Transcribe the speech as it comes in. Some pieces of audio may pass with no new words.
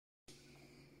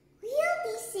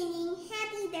singing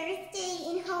Happy Birthday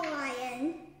in Hawaiian.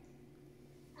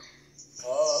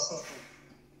 Oh.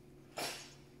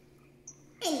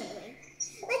 Anyway,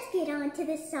 let's get on to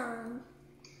the song.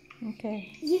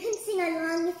 Okay. You can sing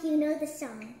along if you know the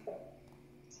song.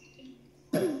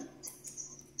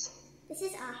 This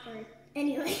is awkward.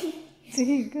 Anyway.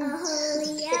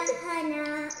 Aholia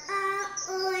hana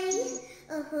aoi,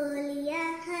 aholia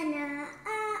hana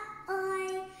aoi,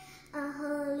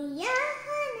 aholia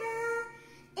hana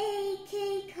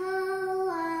ake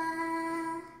koa,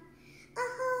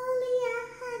 aholia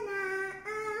hana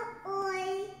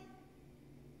aoi.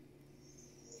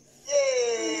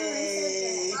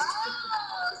 Yay!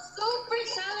 Wow, super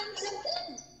talented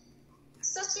and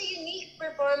such a unique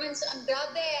performance. Ang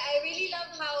grabe. I really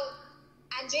love how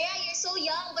Andrea, you're so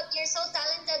young, but you're so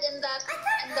talented in that.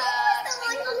 I thought I was the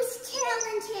one who was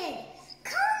talented.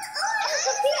 Come on,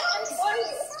 I'm sorry,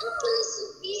 it's actually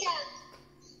Sophia.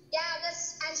 Yeah,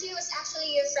 Andrea was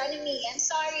actually your frenemy. I'm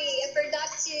sorry, I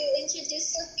forgot to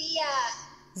introduce Sophia.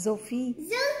 Sophie.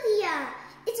 Sophia.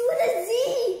 It's with a Z.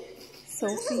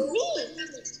 Sophie. Z.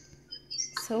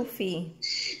 Sophie.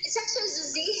 It's actually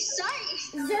Z. Sorry.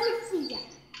 Sophia.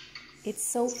 It's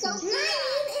Sophie. Sophia. My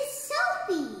name is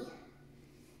Sophie.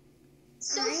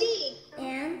 Sophie. I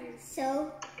am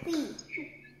Sophie.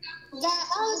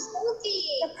 Sophie.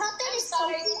 The puppet is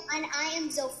Sophie and I am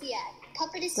Sophia.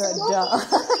 Puppet is Duh.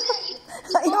 Sophie.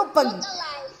 Ayaw pag...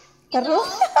 Taro.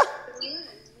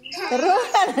 Taro.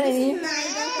 This is my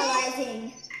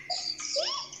vocalizing.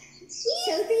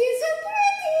 Sophie is so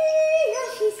pretty. Oh,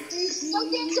 she's pretty.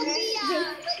 Sophie and Sophia.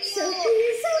 Sophie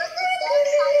is so pretty.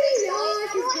 Oh,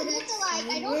 she's good at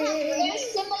I don't have They're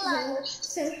similar.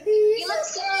 Sophie You is look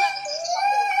so similar. pretty.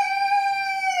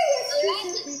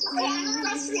 Okay,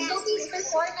 analyze Sophie's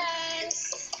performance.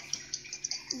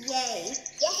 Yay.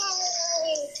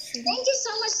 Yay! Thank you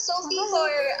so much, Sophie, for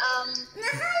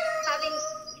having.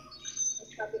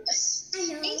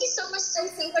 Thank you so much,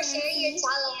 Sophie, for sharing your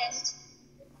talent.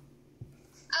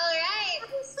 All right.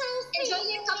 Enjoy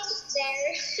your cupcake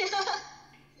there.